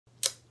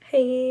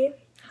Hey,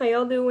 how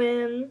y'all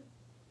doing?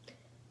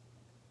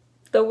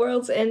 The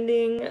world's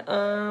ending.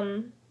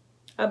 I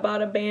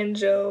bought a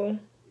banjo.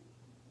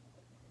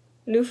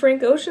 New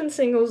Frank Ocean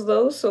singles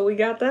though, so we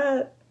got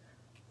that.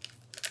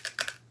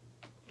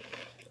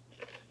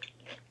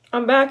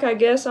 I'm back, I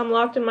guess. I'm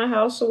locked in my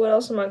house, so what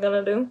else am I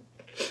gonna do?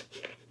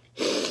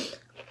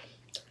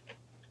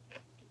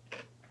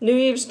 New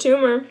Yves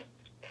Tumor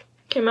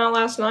came out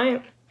last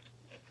night.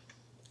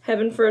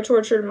 Heaven for a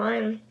Tortured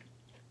Mind.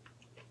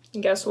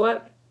 And guess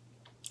what?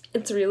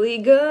 It's really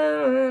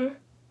good.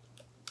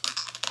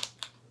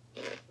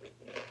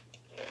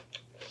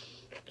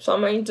 So I'm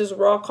gonna eat this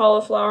raw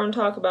cauliflower and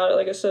talk about it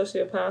like a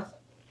sociopath.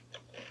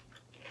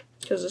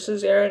 Because this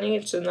is Aaron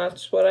Eats, and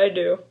that's what I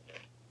do.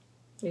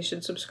 You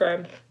should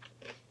subscribe.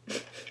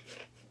 It's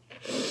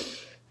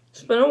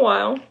been a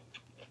while.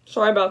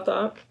 Sorry about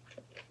that.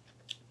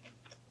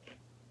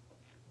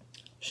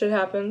 Shit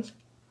happens.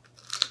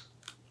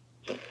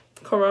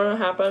 Corona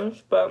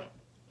happens, but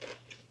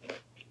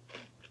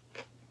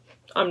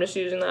I'm just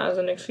using that as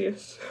an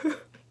excuse.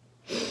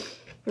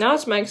 Now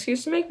it's my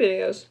excuse to make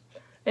videos.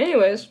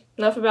 Anyways,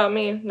 enough about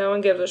me. No one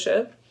gives a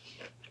shit.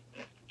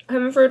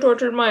 Heaven for a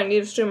Tortured Mind,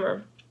 Yves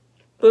Tumor.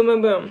 Boom,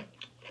 boom, boom.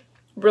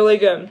 Really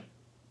good.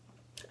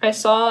 I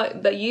saw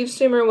that Yves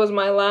Tumor was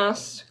my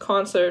last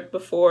concert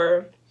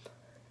before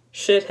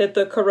shit hit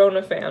the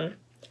Corona fan.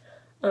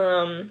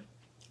 It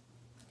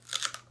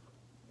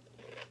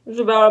was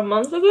about a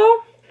month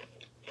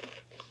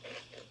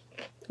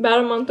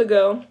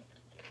ago.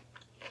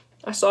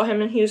 I saw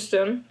him in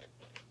Houston.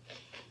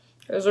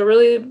 It was a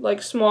really,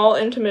 small,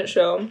 intimate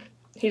show.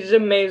 He did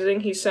amazing.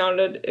 He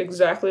sounded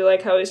exactly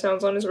like how he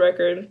sounds on his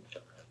record.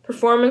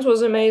 Performance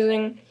was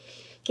amazing.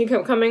 He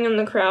kept coming in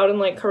the crowd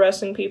and,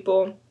 caressing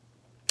people.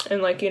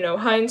 And,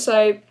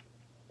 hindsight,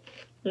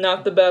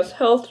 not the best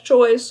health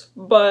choice,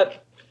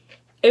 but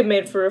it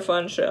made for a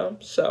fun show.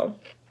 So,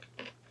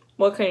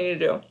 what can you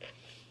do?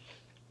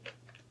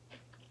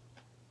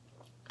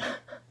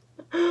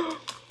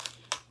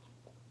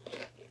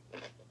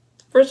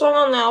 First song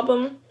on the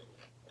album,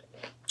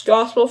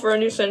 Gospel for a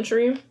New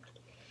Century.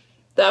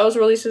 That was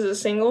released as a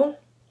single,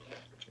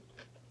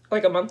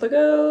 like a month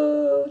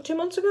ago, 2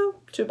 months ago?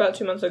 About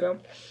 2 months ago.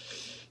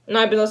 And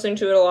I've been listening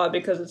to it a lot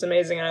because it's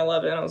amazing and I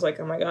love it. And I was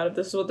like, oh my god, if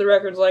this is what the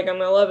record's like, I'm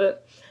gonna love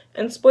it.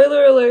 And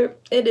spoiler alert,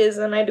 it is,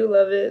 and I do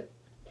love it.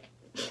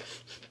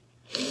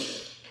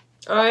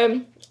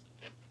 I've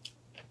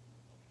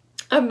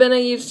been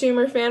a Yves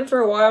Tumor fan for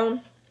a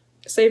while.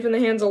 Safe in the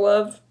Hands of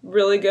Love,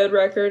 really good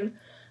record.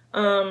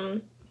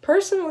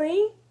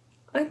 Personally,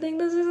 I think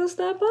this is a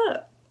step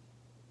up.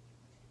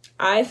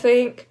 I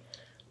think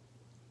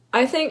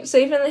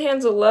Safe in the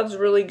Hands of Love's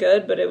really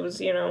good, but it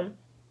was, I don't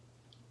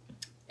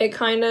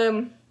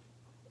know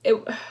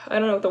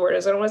what the word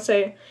is. I don't want to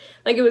say,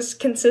 it was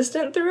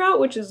consistent throughout,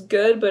 which is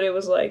good, but it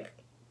was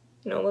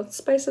let's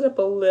spice it up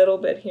a little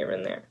bit here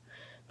and there.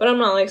 But I'm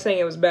not, saying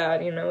it was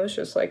bad, it's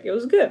just, it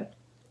was good.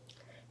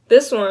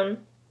 This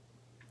one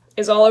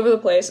is all over the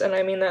place, and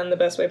I mean that in the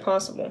best way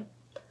possible.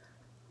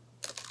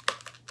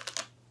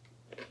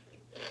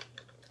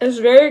 It's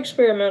very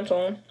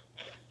experimental,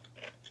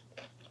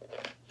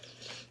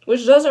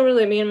 which doesn't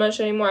really mean much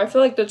anymore. I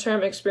feel like the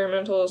term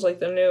experimental is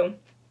the new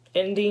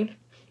indie.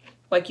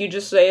 You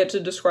just say it to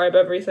describe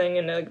everything,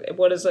 and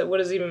what does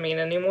it even mean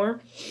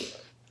anymore?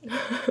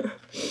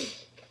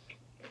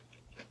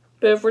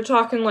 But if we're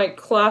talking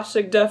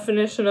classic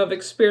definition of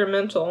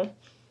experimental,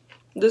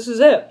 this is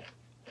it.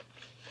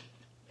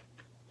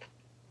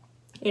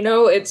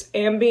 It's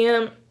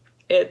ambient.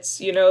 It's,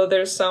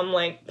 there's some,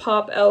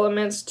 pop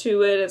elements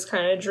to it. It's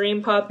kind of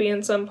dream poppy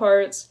in some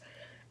parts.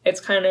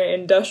 It's kind of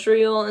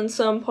industrial in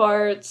some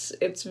parts.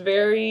 It's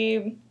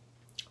very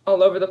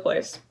all over the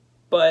place.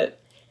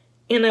 But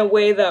in a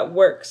way that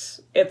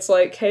works. It's,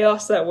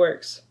 chaos that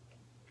works.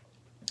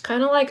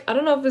 Kind of I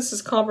don't know if this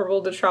is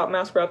comparable to Trout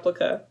Mask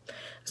Replica.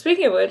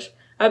 Speaking of which,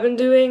 I've been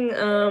doing,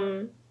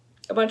 a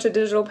bunch of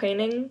digital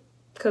painting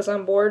because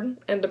I'm bored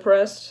and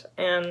depressed.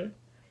 And,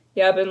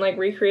 yeah, I've been,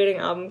 recreating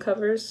album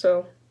covers,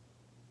 so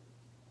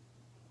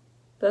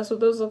that's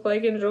what those look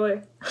like.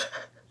 Enjoy.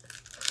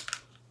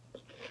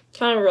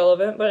 Kind of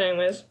relevant, but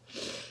anyways.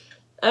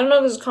 I don't know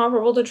if this is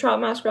comparable to Trout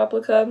Mask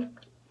Replica,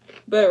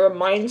 but it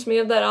reminds me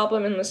of that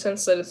album in the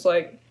sense that it's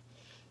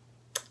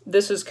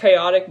this is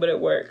chaotic, but it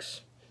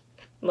works.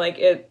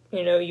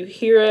 You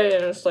hear it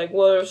and it's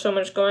well, there's so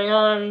much going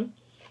on.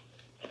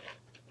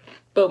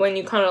 But when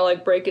you kind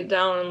of break it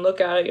down and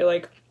look at it,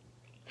 you're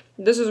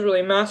this is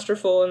really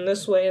masterful in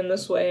this way, and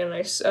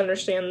I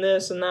understand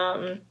this and that,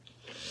 and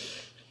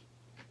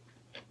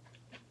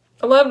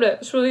I loved it.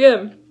 It's really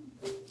good.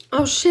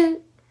 Oh,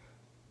 shit.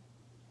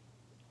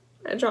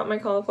 I dropped my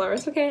cauliflower.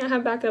 It's okay. I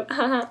have backup.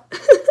 Haha.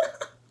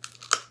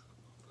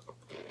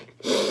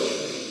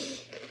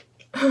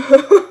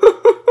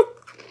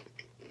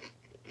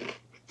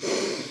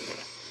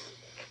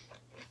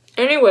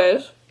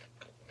 Anyways,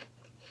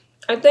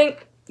 I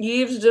think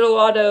Yves did a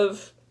lot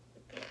of,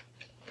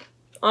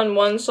 on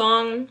one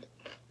song,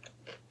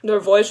 their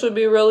voice would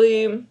be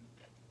really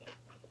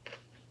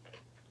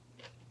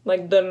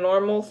like the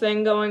normal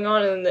thing going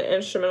on, and then the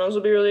instrumentals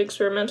would be really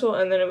experimental,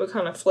 and then it would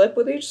kind of flip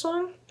with each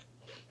song.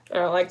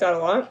 And I like that a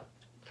lot.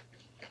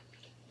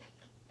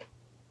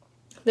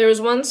 There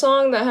was one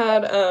song that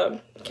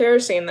had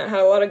Kerosene that had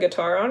a lot of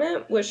guitar on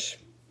it, which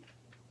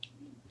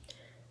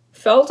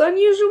felt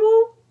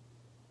unusual,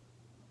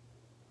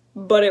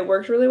 but it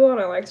worked really well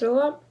and I liked it a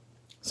lot,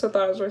 so I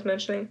thought it was worth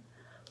mentioning.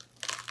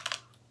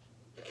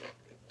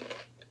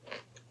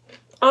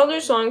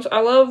 Other songs, I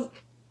love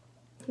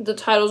the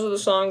titles of the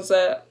songs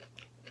that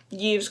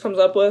Yves comes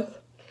up with.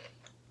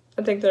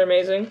 I think they're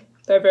amazing.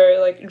 They're very,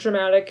 like,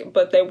 dramatic,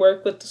 but they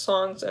work with the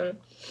songs, and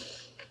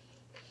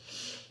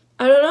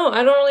I don't know,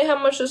 I don't really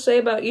have much to say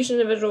about each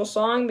individual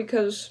song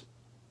because,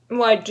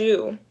 well, I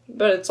do,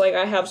 but it's like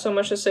I have so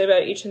much to say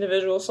about each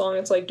individual song,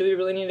 it's like, do we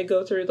really need to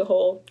go through the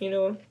whole, you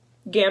know,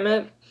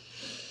 gamut?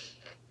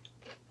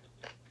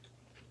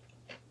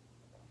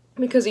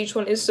 Because each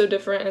one is so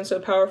different and so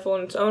powerful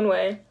in its own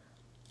way.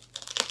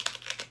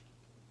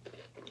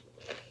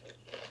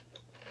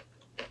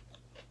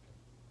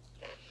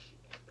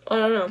 I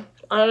don't know.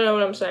 I don't know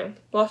what I'm saying.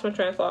 Lost my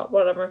train of thought.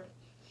 Whatever.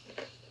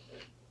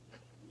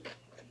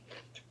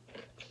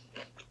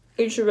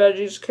 Eat your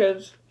veggies,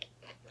 kids.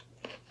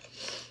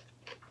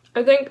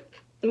 I think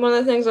one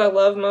of the things I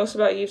love most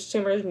about Yves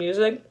Tumor's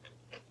music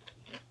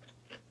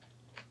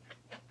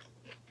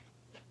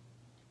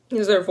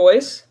is their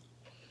voice.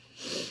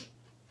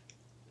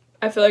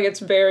 I feel like it's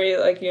very,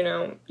 like, you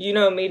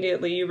know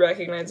immediately, you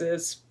recognize it.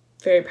 It's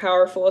very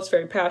powerful, it's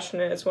very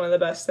passionate, it's one of the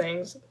best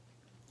things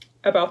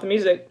about the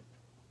music.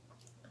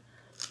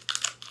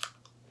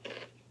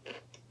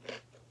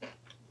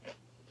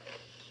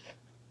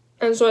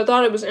 And so I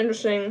thought it was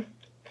interesting,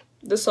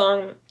 the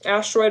song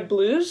Asteroid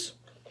Blues,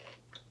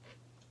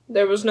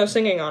 there was no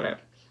singing on it.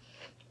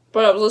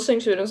 But I was listening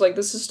to it and I was like,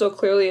 this is still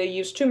clearly a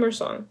Yves Tumor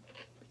song.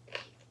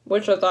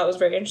 Which I thought was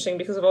very interesting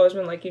because I've always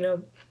been like,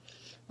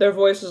 their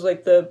voice is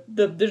like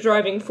the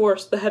driving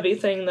force, the heavy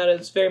thing that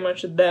is very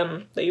much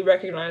them, that you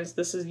recognize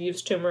this is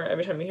Yves Tumor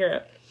every time you hear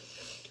it.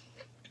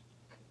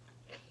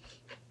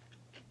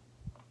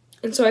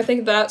 And so I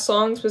think that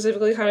song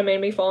specifically kind of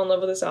made me fall in love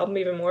with this album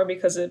even more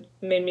because it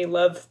made me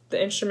love the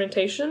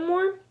instrumentation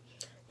more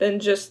than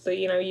just the,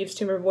 Yves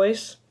Tumor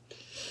voice.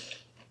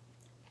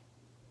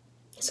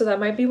 So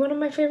that might be one of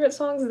my favorite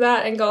songs,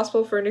 that and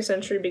Gospel for a New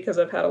Century, because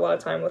I've had a lot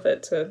of time with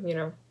it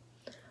to,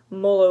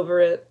 mull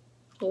over it,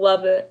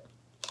 love it.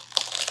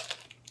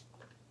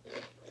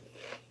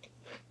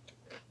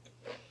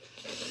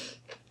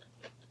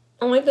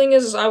 Only thing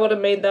is I would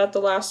have made that the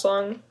last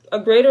song. A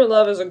Greater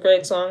Love is a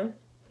great song.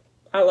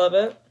 I love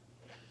it.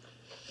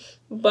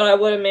 But I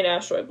would have made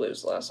Asteroid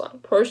Blues the last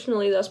song.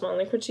 Personally, that's my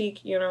only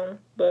critique,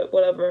 but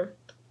whatever.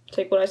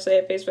 Take what I say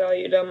at face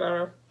value, it doesn't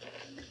matter.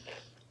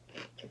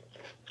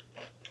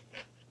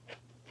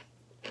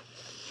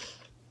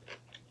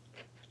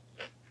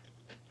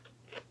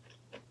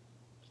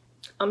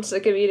 I'm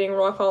sick of eating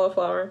raw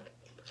cauliflower.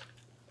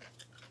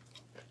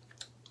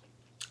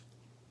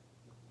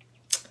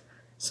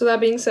 So that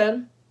being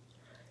said,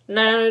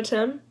 9 out of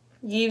 10.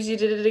 Yves, you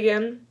did it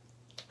again.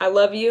 I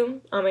love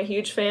you. I'm a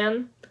huge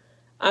fan.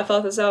 I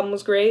thought this album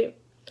was great.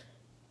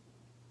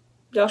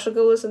 Y'all should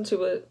go listen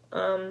to it.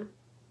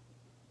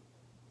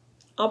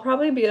 I'll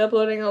probably be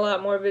uploading a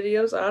lot more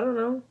videos. I don't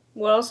know.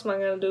 What else am I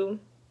gonna do?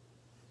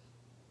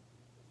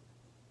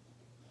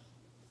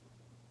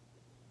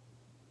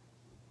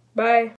 Bye.